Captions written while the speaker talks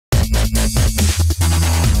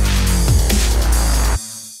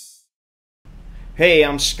Hey,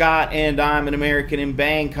 I'm Scott and I'm an American in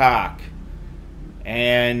Bangkok.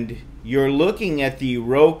 And you're looking at the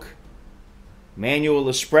Roque manual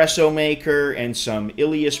espresso maker and some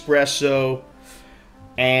Illy espresso.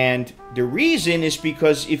 And the reason is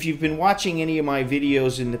because if you've been watching any of my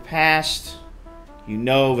videos in the past, you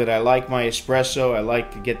know that I like my espresso. I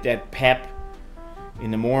like to get that pep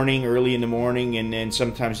in the morning, early in the morning, and then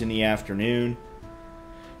sometimes in the afternoon.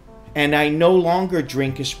 And I no longer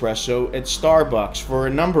drink espresso at Starbucks for a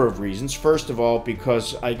number of reasons. First of all,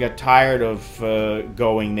 because I got tired of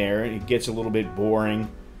going there. It gets a little bit boring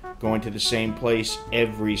going to the same place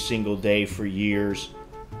every single day for years.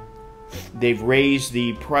 They've raised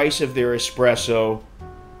the price of their espresso.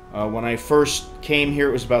 When I first came here,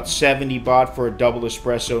 it was about 70 baht for a double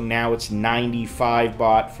espresso. Now it's 95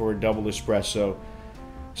 baht for a double espresso.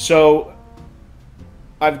 So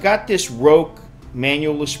I've got this Roque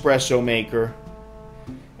manual espresso maker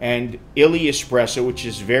and Illy espresso, which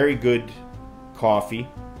is very good coffee,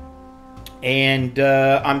 and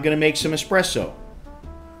I'm gonna make some espresso.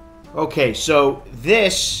 Okay, so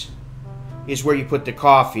this is where you put the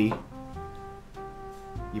coffee.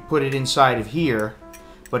 You put it inside of here,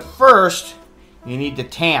 but first you need the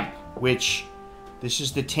tamp, which this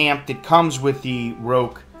is the tamp that comes with the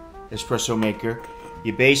Roque espresso maker.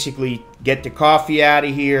 You basically get the coffee out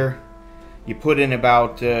of here. You put in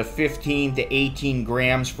about 15 to 18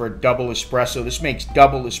 grams for a double espresso. This makes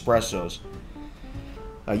double espressos.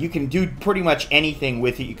 You can do pretty much anything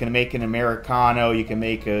with it. You can make an Americano, you can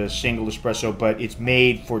make a single espresso, but it's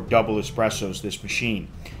made for double espressos, this machine.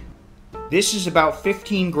 This is about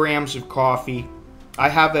 15 grams of coffee. I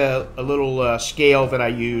have a little scale that I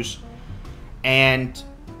use. And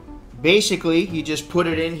basically, you just put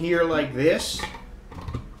it in here like this.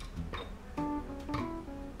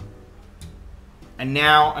 And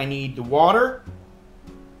now I need the water.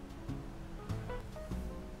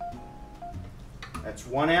 That's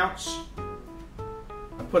 1 ounce.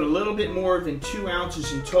 I put a little bit more than 2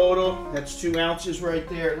 ounces in total. That's 2 ounces right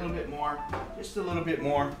there. A little bit more. Just a little bit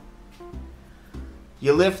more.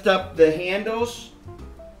 You lift up the handles.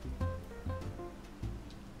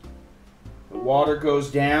 The water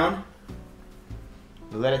goes down.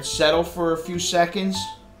 You let it settle for a few seconds.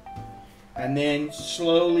 And then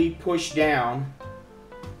slowly push down.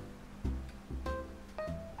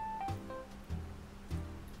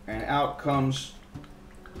 And out comes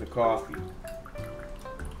the coffee.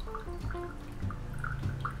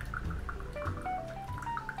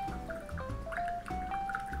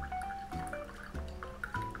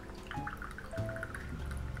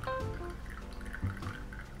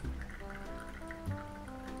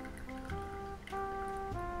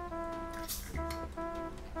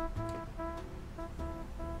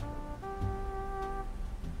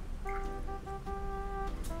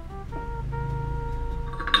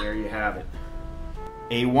 There you have it.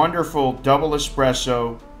 A wonderful double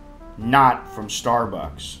espresso, not from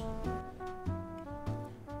Starbucks.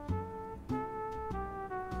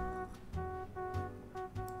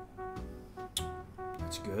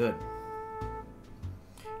 That's good.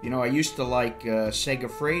 You know, I used to like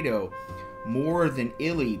Segafredo more than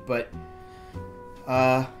Illy, but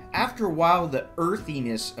after a while the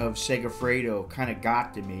earthiness of Segafredo kind of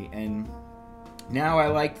got to me, and now I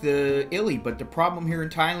like the Illy, but the problem here in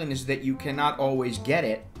Thailand is that you cannot always get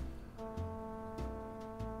it.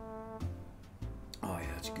 Oh yeah,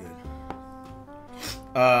 that's good.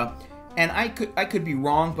 And I could be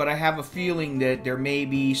wrong, but I have a feeling that there may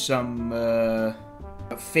be some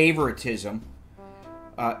favoritism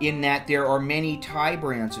in that there are many Thai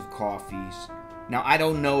brands of coffees. Now I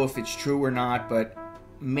don't know if it's true or not, but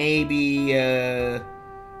maybe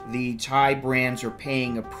the Thai brands are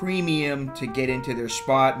paying a premium to get into their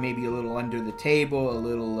spot, maybe a little under the table, a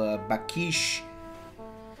little bakish,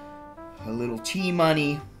 a little tea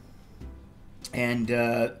money. And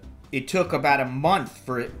it took about a month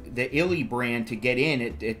for the Illy brand to get in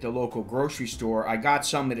at the local grocery store. I got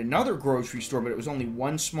some at another grocery store, but it was only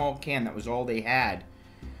one small can. That was all they had.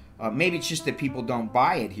 Maybe it's just that people don't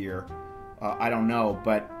buy it here. I don't know,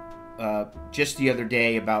 but just the other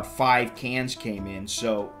day, about 5 cans came in,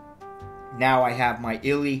 so now I have my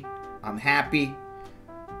Illy. I'm happy,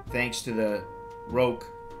 thanks to the Roque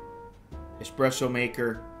espresso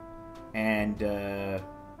maker and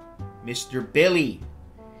Mr. Billy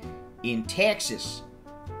in Texas.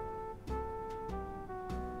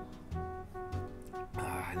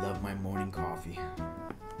 I love my morning coffee.